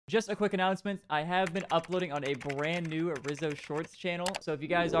Just a quick announcement. I have been uploading on a brand new Rizzo Shorts channel. So if you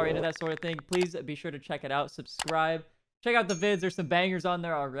guys are into that sort of thing, please be sure to check it out. Subscribe. Check out the vids. There's some bangers on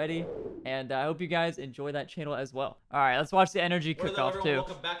there already. And I hope you guys enjoy that channel as well. All right, let's watch the NRG cook-off too.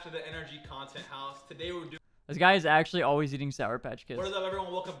 Welcome back to the NRG Content House. Today we're doing... This guy is actually always eating Sour Patch Kids. What is up,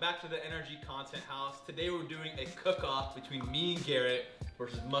 everyone? Welcome back to the NRG Content House. Today we're doing a cook-off between me and Garrett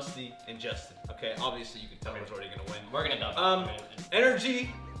versus Musty and Justin. Okay, obviously you can tell who's already gonna win. We're gonna know. NRG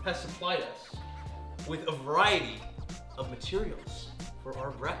has supplied us with a variety of materials for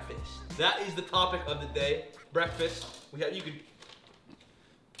our breakfast. That is the topic of the day. Breakfast. We have you can.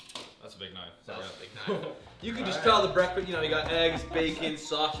 That's a big knife. That's a big knife. You can just tell the breakfast. You know, you got eggs, bacon,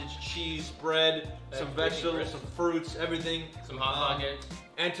 sausage, cheese, bread, some vegetables, some fruits, everything. Some hot pockets.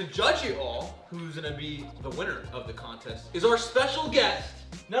 And to judge it all, who's gonna be the winner of the contest is our special guest,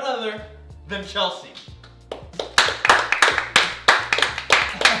 none other than Chelsea.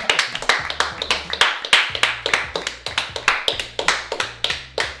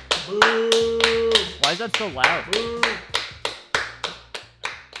 Boo! Why is that so loud? Boo!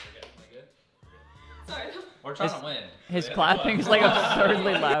 Sorry. We're trying to win. His clapping is like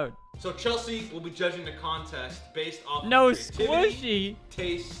absurdly loud. So Chelsea will be judging the contest based off No of creativity, squishy.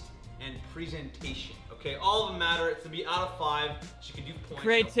 taste, and presentation. Okay, all of them matter. It's gonna be out of 5. She can do points.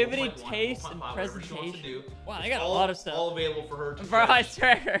 Creativity, 4.1, taste, 4.5, and whatever she wants to do. presentation. Wow, I It's got a lot of stuff. All available for her to Bro, I judge.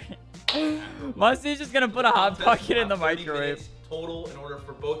 swear. Musty's just gonna put a hot Contest pocket will in the have 30 microwave. minutes total in order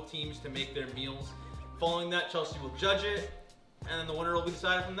for both teams to make their meals. Following that, Chelsea will judge it, and then the winner will be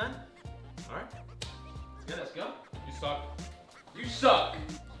decided from then. All right. Let's go. You suck. You suck.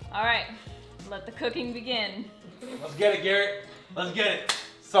 All right, let the cooking begin. Let's get it, Garrett. Let's get it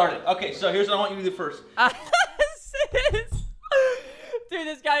started. Okay, so here's what I want you to do first. Sizz. Dude,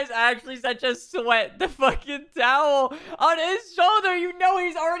 this guy is actually such a sweat. The fucking towel on his shoulder. You know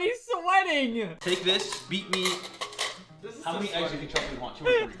he's already sweating. Take this, beat me. How many eggs do you think Chelsea would want? 2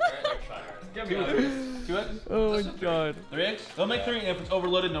 or 3? Give Two me eggs? 2 eggs? Oh my god. 3 eggs? They'll make 3, and if it's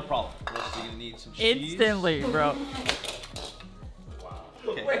overloaded, no problem. You're gonna need some cheese. Instantly, bro.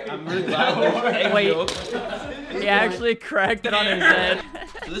 Okay, I'm really glad. Egg Wait. yolk. He actually cracked it on his head.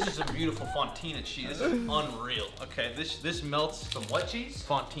 So this is a beautiful fontina cheese. This is unreal. Okay, this melts. some what cheese?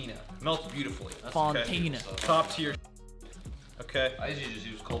 Fontina. Melts beautifully. That's Fontina. Okay. Top tier. Okay. I usually just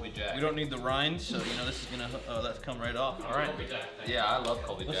use Colby Jack. We don't need the rind, so you know this is gonna that's come right off. All right. Colby Jack. Yeah, I love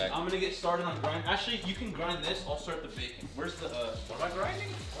Colby Listen, Jack. I'm gonna get started on grind. Actually, you can grind this. I'll start the bacon. Where's the? What am I grinding?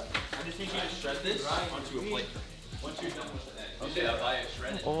 I just need you to shred this onto a plate. Once you're done with the egg. Okay, I'll buy it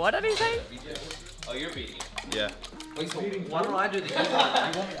shredded. What did he say? Oh, you're beating. Yeah. Wait, so why don't I do this?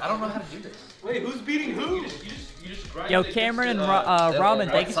 I don't know how to do this. Wait, who's beating who? You just grind Yo, it Cameron and against,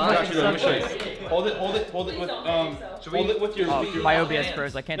 Ramen, thank you so much for Let me show the you. Hold it with hold it with your. Oh, my OBS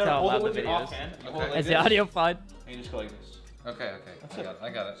froze. I can't tell how loud the video is. Okay. Is the audio fine? And you just go like this. Okay. I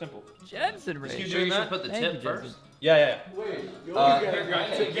got it. Simple. Jensen Just Ray. keep Sure you doing should that. put the Thank tip you, first? Yeah.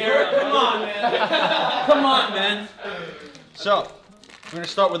 Garrett, come on, man. Come on, man. So, we're gonna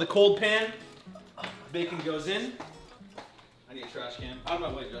start with a cold pan. Bacon goes in. I need a trash can. Oh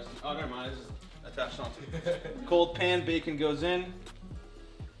no, wait, Justin. Oh, never mind. This is attached onto it. Cold pan, bacon goes in.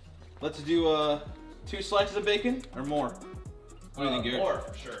 Let's do 2 slices of bacon or more. What do you think, Garrett? More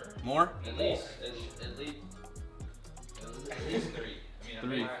for sure. More? At least 3. I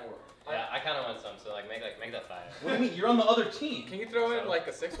mean, 3. Yeah, I kind of want some, so like make that 5. What do you mean? You're on the other team. Can you throw in like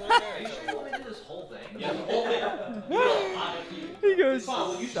a 6th one in there? Are you sure you want me to do this whole thing? Yeah, the whole thing. He goes It's fine.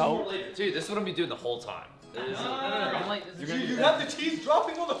 We'll use some more so. later. Dude, this is what I'm gonna be doing the whole time. I'm like, You have the cheese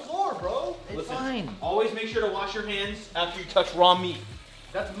dropping on the floor, bro. it's fine. Always make sure to wash your hands after you touch raw meat.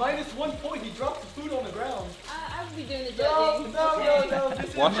 That's -1 point. You dropped the food on the ground. I would be doing the No. judging.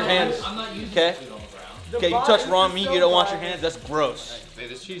 This is Wash your hands. I'm not using Okay. food on the ground. Okay, you touch raw meat, you don't wash your hands. That's gross. Hey,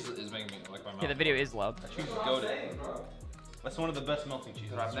 this cheese is making me like my mouth. Yeah, the video is loud. Cheese is goated. That's one of the best melting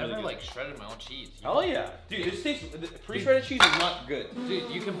cheeses. I've It's really never good. like shredded my own cheese. Oh yeah, dude, this tastes. Pre-shredded cheese is not good. Dude,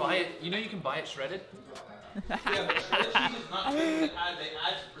 you can buy it. You know you can buy it shredded. Yeah, but shredded cheese is not good. They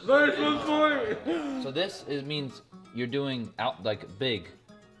add So this means you're doing out like big.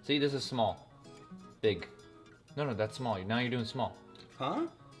 See, this is small. Big. No, that's small. Now you're doing small. Huh?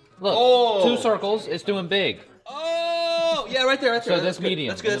 Look, Oh. 2 circles, it's doing big. Oh, yeah, right there. So That's that's good. medium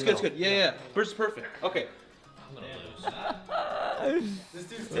That's good. in That's the good. That's good. Yeah. This is perfect. Okay. I'm gonna lose. This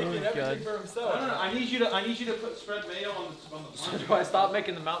dude's taking God. everything for himself. No. I need you to put spread mayo on the So do I stop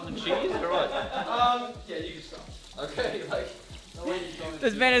making the mountain cheese or what? Yeah, you can stop. Okay, like.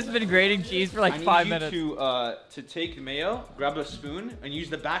 This man has been grating cheese for like 5 minutes. I need you to take the mayo, grab a spoon, and use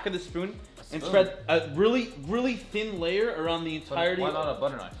the back of the spoon and spread a really, really thin layer around the entirety. Why not a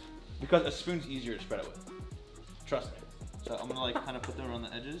butter knife? Because a spoon's easier to spread it with. Trust me. So I'm gonna like kind of put them around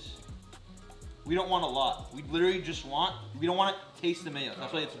the edges. We don't want a lot. We literally just want, we don't want to taste the mayo.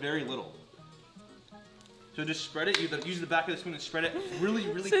 That's why it's very little. So just spread it, use the back of the spoon and spread it really,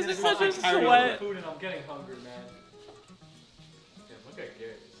 really thin This is across such the a entirety sweat. of Food and I'm getting hungry, man. Yeah, look at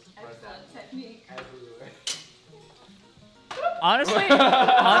Garrett. Excellent technique. Everywhere. Honestly,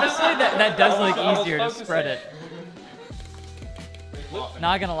 that does look easier to spread it.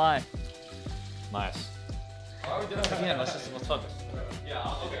 Not gonna lie. Nice. Again, let's focus.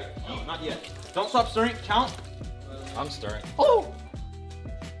 Yeah, okay. Oh, not yet. Don't stop stirring. Count. I'm stirring. Oh!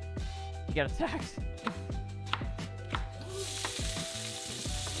 You got attacked.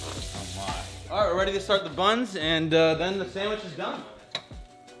 Oh my. All right, we're ready to start the buns, and then the sandwich is done.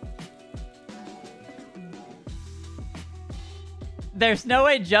 There's no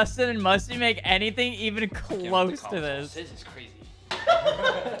way Justin and Musty make anything even close to this. This is crazy.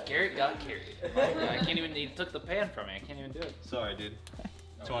 Garrett got carried. I can't even. He took the pan from me. I can't even do it. Sorry, dude.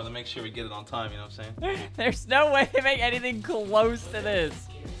 Just wanted to make sure we get it on time. You know what I'm saying? There's no way they make anything close to this.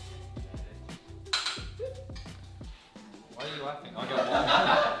 Why are you laughing?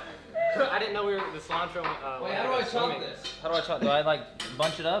 I didn't know we were the cilantro. Wait, how do I chop this? How do I chop? Do I like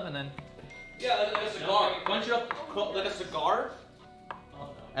bunch it up and then? Yeah, like a cigar. Bunch it up like a cigar.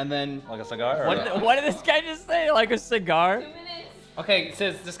 And then Like a cigar? Or What did this guy just say? Like a cigar? 2 minutes. Okay,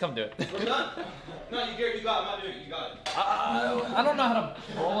 Sizz, just come do it. we're done. No, you Garrett, you got it. I'm not doing it. You got it. I don't know how to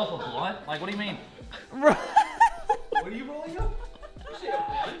roll up a blunt. Like, what do you mean? What are you rolling up?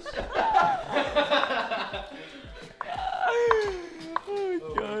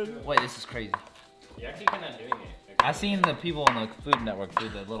 Oh god. Wait, this is crazy. You're actually kind of doing it. I seen the people on the Food Network do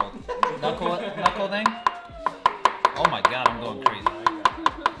the little knuckle thing. Oh my god, I'm going crazy.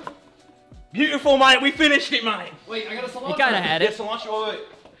 Beautiful, mate. We finished it, mate. Wait, I got a cilantro. You kind of had Yeah, it. cilantro.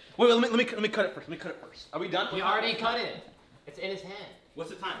 Wait. Let me cut it first. Let me cut it first. Are we done? He already cut it. It's in his hand. What's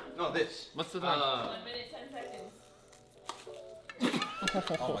the time? No, this. What's the time? 1 minute, 10 seconds.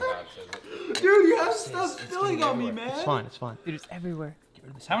 Oh my god, Sizz. Dude, you have stuff spilling on me, man. It's fine. It's fine. Dude, it's everywhere.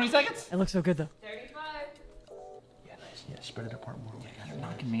 How many seconds? It looks so good though. 35. Yeah, nice. Yeah, spread it apart more. You're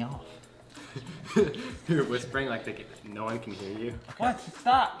knocking me off. You're whispering like no one can hear you. What?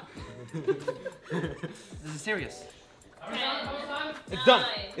 Stop. This is serious. 10, It's done. 9,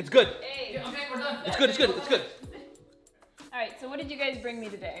 It's good. 8. Okay, we're done. It's good. It's good. It's good. All right, so what did you guys bring me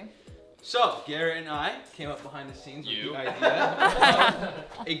today? So, Garrett and I came up behind the scenes with the idea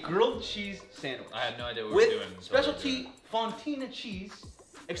of a grilled cheese sandwich. I had no idea what we were doing. With specialty Fontina cheese,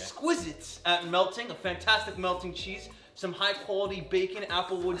 exquisite at melting, a fantastic melting cheese, some high quality bacon,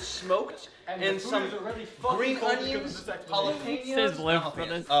 applewood smoked, and some green onions, Sizz jalapenos, lived for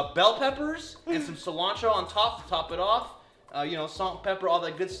this. bell peppers, and some cilantro on top to top it off. You know, salt, pepper, all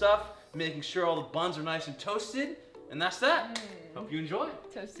that good stuff. Making sure all the buns are nice and toasted, and that's that. Hope you enjoy.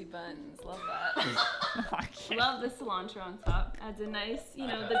 Toasty buns, love that. Love the cilantro on top. Adds a nice, you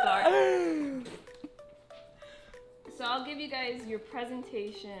know, the garlic. So I'll give you guys your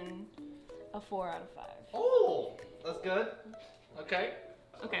presentation a 4 out of 5. Oh, that's good. Okay.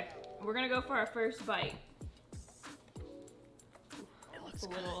 Okay, we're gonna go for our first bite. It looks It's a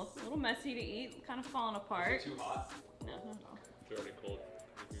little messy to eat, kind of falling apart. Too hot. No. It's already cold.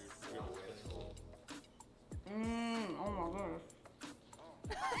 Oh my goodness.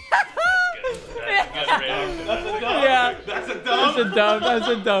 Yeah. That's a That's a dump. That's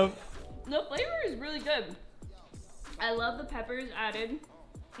a dump. The flavor is really good. I love the peppers added.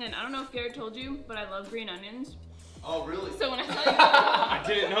 And I don't know if Garrett told you, but I love green onions. Oh, really? So when I tell you, I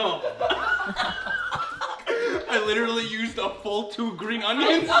didn't know. I literally used a full 2 green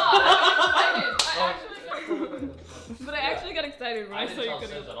onions. But I actually got excited when I saw you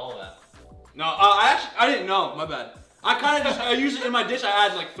could. at all that. No, I didn't know. My bad. I kind of I usually in my dish I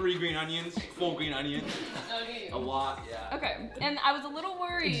add like 3 green onions, full green onions. Oh, do you? A lot, yeah. Okay, and I was a little He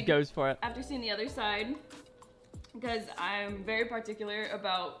worried just goes for it. after seeing the other side because I'm very particular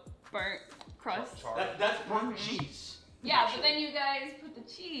about burnt crust. That's burnt cheese. Yeah, but then you guys put the The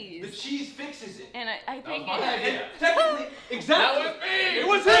cheese, cheese fixes it. and I think My it. idea. Technically, exactly. It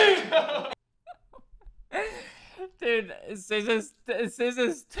was him. Dude, Sizz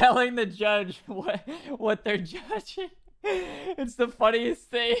is telling the judge what they're judging. It's the funniest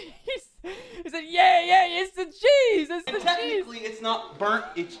thing. He said, yeah, it's the cheese. It's the And cheese. technically, it's not burnt.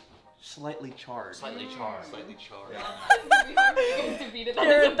 It's slightly charred. Slightly charred. Slightly charred. It'd be hard for you guys to beat it.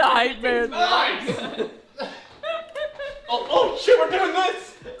 You're the hype man. Nice. Oh shit! We're doing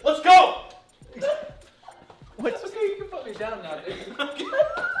this. Let's go. What's Okay, you can put me down now, dude.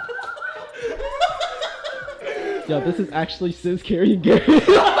 Yo, this is actually Sizz carrying Garrett.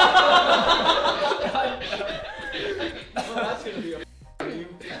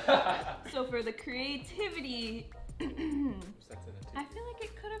 So for the creativity, I feel like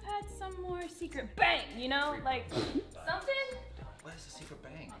it could have had some more secret bang, you know? Like, something? What is the secret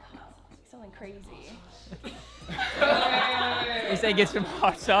bang? Something crazy. You say get some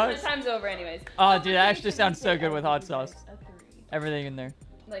hot The sauce? time's over anyways. Oh, dude, that actually sounds so good with hot sauce. A 3. Everything in there.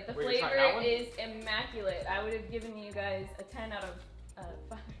 Like, the Wait, you're trying flavor that one? is immaculate. I would have given you guys a 10 out of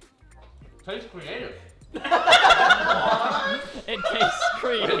 5. Tastes creative. It tastes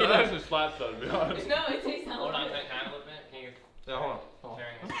creative. That's just flat though, to be honest. No, it tastes hella Hold on, good. can I have a little bit? Can you? Yeah, hold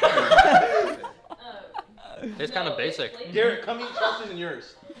on. It's kind of basic. flavor- Garrett, come eat Chelsea's and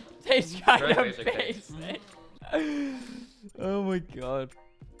yours. Tastes kind Very of basic taste. basic. Oh my god.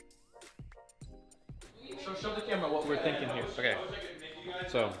 Show the camera what we're thinking here. Okay.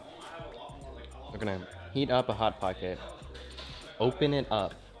 So, we're gonna heat up a hot pocket. Open it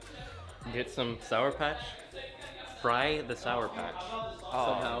up. Get some Sour Patch. Fry the Sour Patch.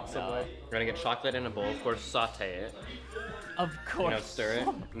 Somehow, We're gonna get chocolate in a bowl. Of course, saute it. Of You course. know, stir it.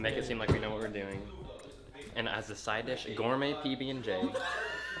 Make it seem like we know what we're doing. And as a side dish, gourmet PB&J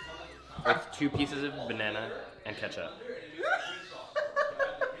with 2 pieces of banana and ketchup.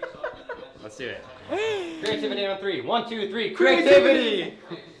 Let's do it. Creativity on 3. 1, 2, 3. Creativity!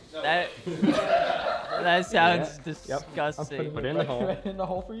 That sounds disgusting. Put it in the hole. Right in the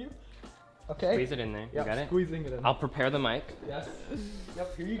hole for you. Okay. Squeeze it in there. You Yep, got it? squeezing it in. I'll prepare the mic. Yes.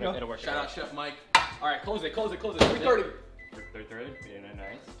 Yep, here you go. It'll work. Shout out Chef Mike. Alright, close it. 3:30. Third. Yeah,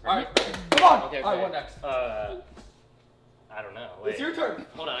 nice. Alright, Come on. Okay, alright, okay. what next? I don't know. Wait. It's your turn.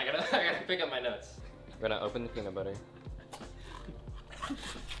 Hold on, I gotta pick up my notes. We're gonna open the peanut butter. Here,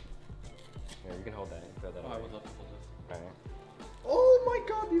 you can hold that. Throw that Oh, I away. would love to hold this. Alright. Oh my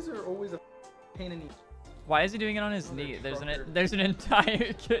god, these are always a pain in the... Why is he doing it on his knee? There's an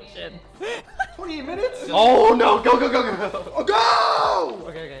entire kitchen. 28 minutes? Oh no! Go! Oh, go!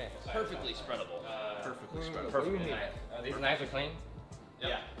 Okay. Perfectly spreadable. Perfectly spread. Perfectly. These knives are clean?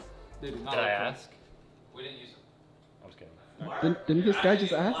 Yeah. Did I ask? We didn't use them. I'm just kidding. Didn't this guy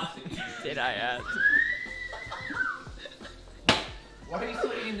just ask? Did I ask? Why are you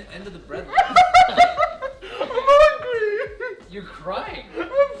still eating the end of the bread? I'm hungry! You're crying.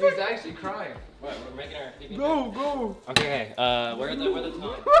 He's actually crying. What? We're making our PB. Go! Okay. Where are the tongs?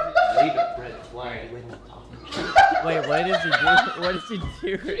 Leave the bread flying. Wait, what does he do? What does he do?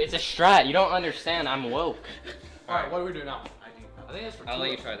 It's a strat. You don't understand. I'm woke. Alright, what do we do now? I think it's for I'll two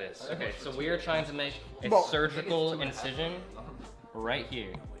let you of try them. this. Okay, so we are trying to make a Well, surgical incision right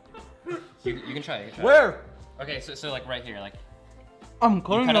here. You can try it. Where? Okay, so like right here, like I'm you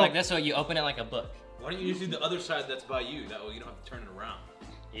cutting cut it up. like this, so you open it like a book. Why don't you just do the other side that's by you? That way you don't have to turn it around.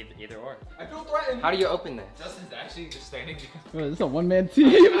 Either or. I feel threatened. How do you open this? Justin's actually just standing because Oh, this is a one-man team.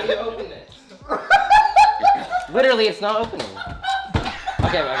 How do you open this? Literally, it's not opening.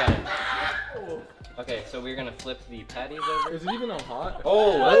 Okay, I got it. Okay, so we're gonna flip the patties over. Is it even on hot?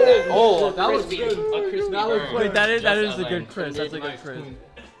 Oh, that was crispy, good. a crispy That was burn. Wait, that is Just a as I good crisp. That's a good intended.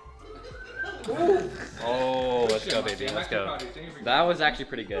 crisp. Oh, let's go, baby. Let's go. That was actually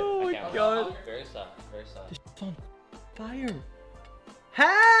pretty good. Oh my I can't God. lie. Very soft. Very soft. Fire.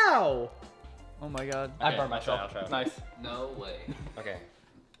 How? Oh my god. I burned myself. I'll try. Nice. no way. Okay.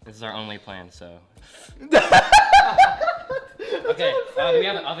 This is our only plan, so. Okay. Do we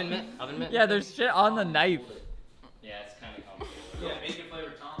have an oven mitt? Oven mitt? Yeah, there's shit on the knife. Yeah, it's kind of complicated. Yeah, make it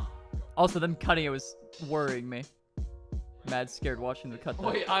flavored Tom. Also, them cutting it was worrying me. Mad scared watching them cut that.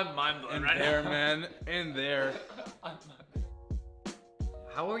 Wait, I'm mind blown right there, now. man. In there.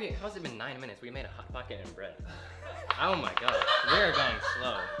 How's it been 9 minutes? We made a hot pocket and bread. Oh my god. We are going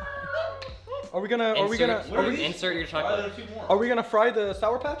slow. Are we gonna Insert your chocolate. are we gonna fry the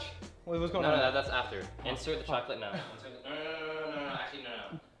Sour Patch? What's going on? No, that's after. Insert the chocolate now. No. Actually,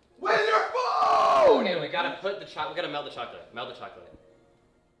 no. Where's your phone? Okay, we gotta put the chocolate. We gotta melt the chocolate. Melt the chocolate.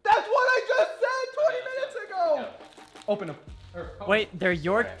 That's what I just said 20 Okay, minutes let's ago. go. Open them. Wait, they're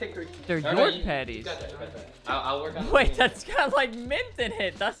York. Take 3. They're No, York you patties. got that, you got that. I'll work on the Wait, peanut. that's got like mint in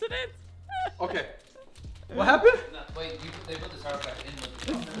it, doesn't it? Okay. What happened? Wait, they put the Sour Patch in with the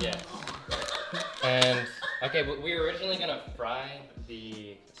chocolate. Yeah. And okay, but we were originally gonna fry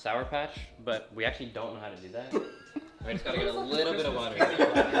the Sour Patch, but we actually don't know how to do that. We just gotta get a little bit of water.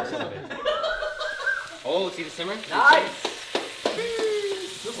 Oh, see the simmer? Nice.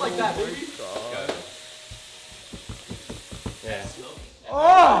 Just like that, baby. Yeah.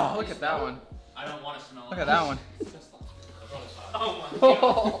 Oh, look at that one. I don't want to smell Look at that one. Oh my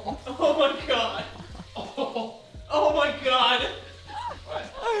god. Oh my god. Oh my god.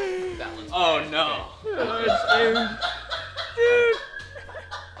 That looks Oh no. Dude.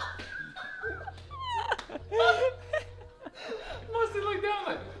 Musty, look down.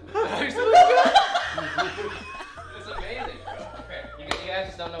 Like, actually look good. It's amazing, bro. Okay, you guys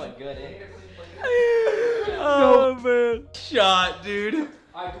just don't know what good is. Oh man. Shot, dude.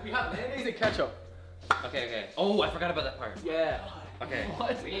 Alright, do we have mayonnaise and ketchup? Okay, okay. Oh, I forgot about that part. Yeah. Okay.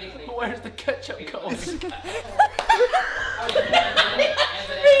 What? Where's the ketchup going?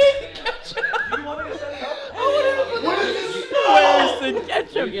 You want me to set it up? Where's the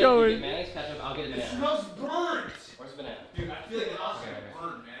ketchup You going? get mayonnaise, ketchup, I'll get It banana. smells burnt. Where's the banana? Dude, I feel like the house is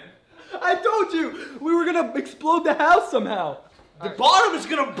gonna burn, man. I told you we were gonna explode the house somehow. The bottom is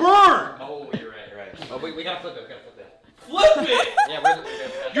gonna burn. Oh, you're right, you're right. Oh, we gotta flip it, we gotta flip it. Flip it. Yeah, where's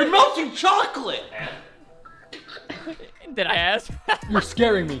the You're melting chocolate. And? Did I ask? You're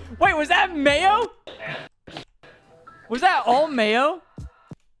scaring me. Wait, was that mayo? Was that all mayo?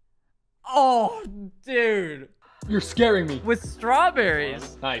 Oh, dude. You're scaring me. With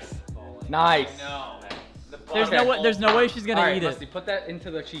strawberries. Nice. Nice. No. There's no way she's gonna All right, eat Musty, it. put that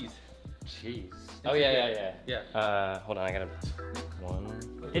into the cheese. Cheese. Oh, yeah. Hold on, I gotta.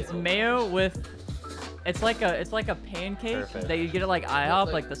 One. It's mayo with. It's like a pancake Perfect. that you get at like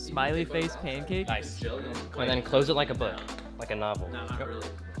IHOP, like the smiley face pancake. Nice. And then close it like a book, like a novel. No, not really.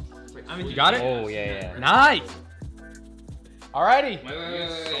 I mean, you got it? Oh, yeah. Nice. Alrighty. Wait.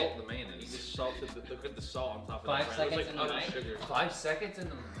 Salt the mayonnaise. You just salted look at the salt on top of 5 that. seconds in the mic. Sugar. 5 seconds in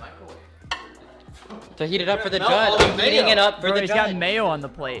the microwave. To heat it up for the Melt all judge. the I'm heating mayo. it up for Bro, the he's judge. got mayo on the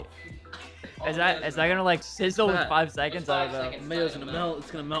plate. Is that gonna like sizzle with 5 seconds? I don't know. seconds. Mayo's gonna melt.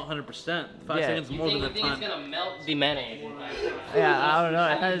 It's gonna melt 100%. 5 Yeah. seconds You more think than it's time. gonna melt the mayonnaise? Yeah, I don't know.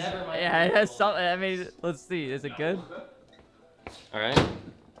 It has, Never mind. yeah, it has something. I mean, let's see. Is it good? Alright,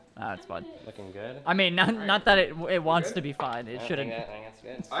 Ah, it's fine. looking good. I mean, not that it wants to be fine. It I shouldn't. think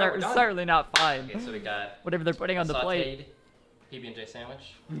that's good. Alright, we're done. Certainly not fine. Okay, so we got Whatever they're putting on the plate. sauteed PB&J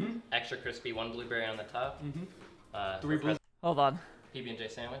sandwich, Mm-hmm. extra crispy, 1 blueberry on the top, 3 blue. Hold on. PB&J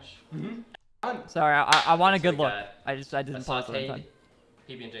sandwich, Sorry, I want a So good we look. got I didn't pause it in sauteed time.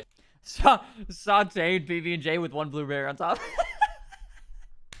 PB&J. Sauteed PB&J with 1 blueberry on top.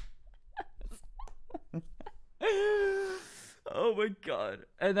 Oh my god.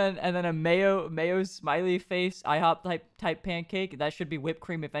 And then a mayo smiley face IHOP type pancake. That should be whipped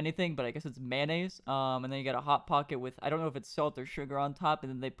cream if anything, but I guess it's mayonnaise. And then you got a hot pocket with, I don't know if it's salt or sugar on top,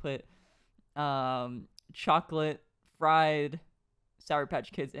 and then they put chocolate fried Sour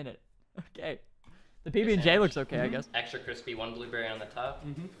Patch Kids in it. Okay. The PB&J looks okay, I guess. Extra crispy, 1 blueberry on the top.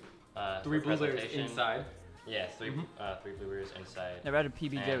 3 for blueberries presentation. inside. Yes, 3 blueberries inside. Never had a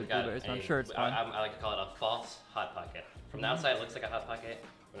PB&J And with we got blueberries, but I'm a- sure it's fine. I like to call it a false hot pocket. From the outside, it looks like a hot pocket.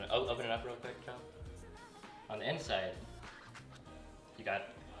 We're gonna open it up real quick, John. On the inside, you got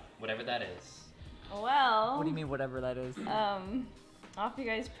whatever that is. Well. What do you mean, whatever that is? Off your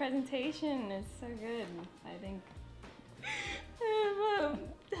guys' presentation is so good. I think I've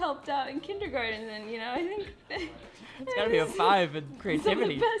helped out in kindergarten, and I think It's gotta be a 5 in some of the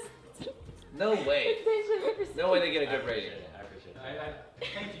creativity. best No way. presentation I've ever seen. No way they get a good rating. I appreciate it.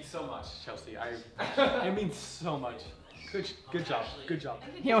 Thank you so much, Chelsea. It means so much. Good job. Good job.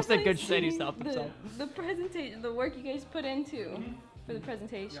 He almost said good Like shit, he seeing stopped himself. The presentation, the work you guys put into for the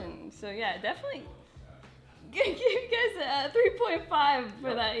presentation. So yeah, definitely give you guys a 3.5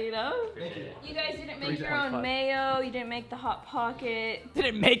 for that. Appreciate it. You guys didn't make your 3.5. own mayo. You didn't make the hot pocket.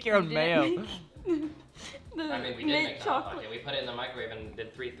 Didn't make your own You mayo. didn't make the I mean, we did mint make the hot chocolate. pocket. We put it in the microwave and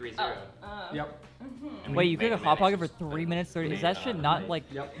did 330. Yep. And Wait, we you made cook a the hot pocket for mayonnaise. 3 minutes 30? Is that shit not like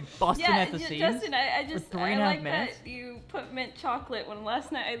Yep. busting Yeah, at the seams? Justin, I For 3.5 like minutes? that you put mint chocolate when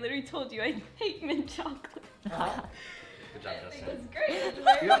last night I literally told you I hate mint chocolate. Good job, I think Justin. that's great.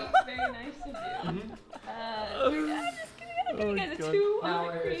 That's very nice of you. I'm just gonna give you guys a 2 Now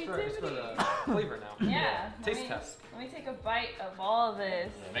on it's for creativity. the flavor now. Yeah. Taste test. Let me take a bite of all of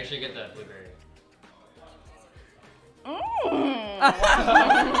this. Yeah, make sure you get the blueberry.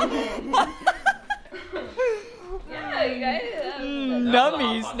 Yeah, you guys.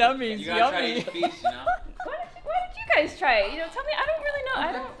 Nummies, nummies, You gotta try yummy. each piece, you know? Why don't you guys try it? Tell me. I don't really know.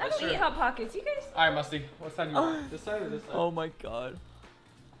 I don't eat hot pockets. You guys. All right, Musty. What side do you want? This side or this side? Oh my god.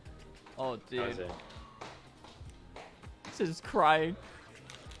 Oh, dude. This is crying.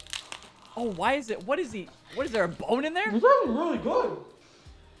 Oh, why is it? What is he? What is there, a bone in there? It's actually really good.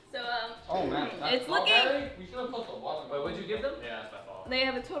 So Oh man. it's looking. We should have put the water. Wait, what'd you give them? Yeah, that's my fault. They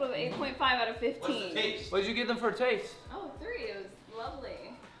have a total of 8.5 out of 15. What's the taste? What'd you give them for a taste? Oh, 3. It was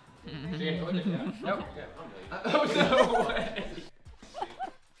lovely. Nope. No way.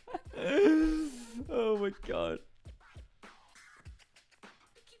 Oh my god.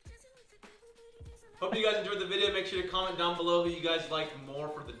 Hope you guys enjoyed the video. Make sure to comment down below who you guys liked more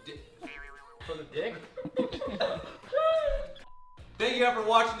for the dick. For the dick? Thank you guys for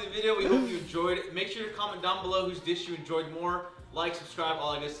watching the video. We hope you enjoyed it. Make sure to comment down below whose dish you enjoyed more. Like, subscribe,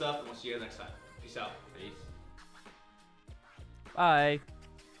 all that good stuff, and we'll see you guys next time. Peace out. Peace. Bye.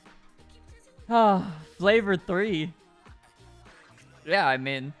 Ah, flavor 3. Yeah, I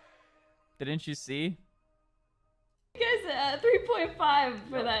mean, didn't you see? You guys 3.5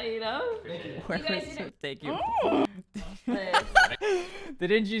 for that, you know? Where You guys is did it? Thank you. it.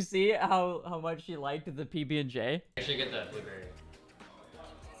 Didn't you see how much she liked the PB&J? I should get the blueberry.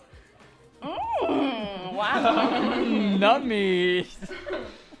 Wow. Nummies.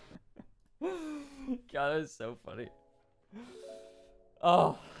 God, that is so funny.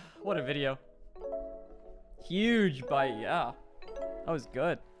 Oh, what a video. Huge bite, yeah. That was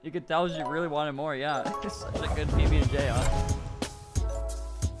good. You could tell she really wanted more, yeah. Such a good PB&J, huh?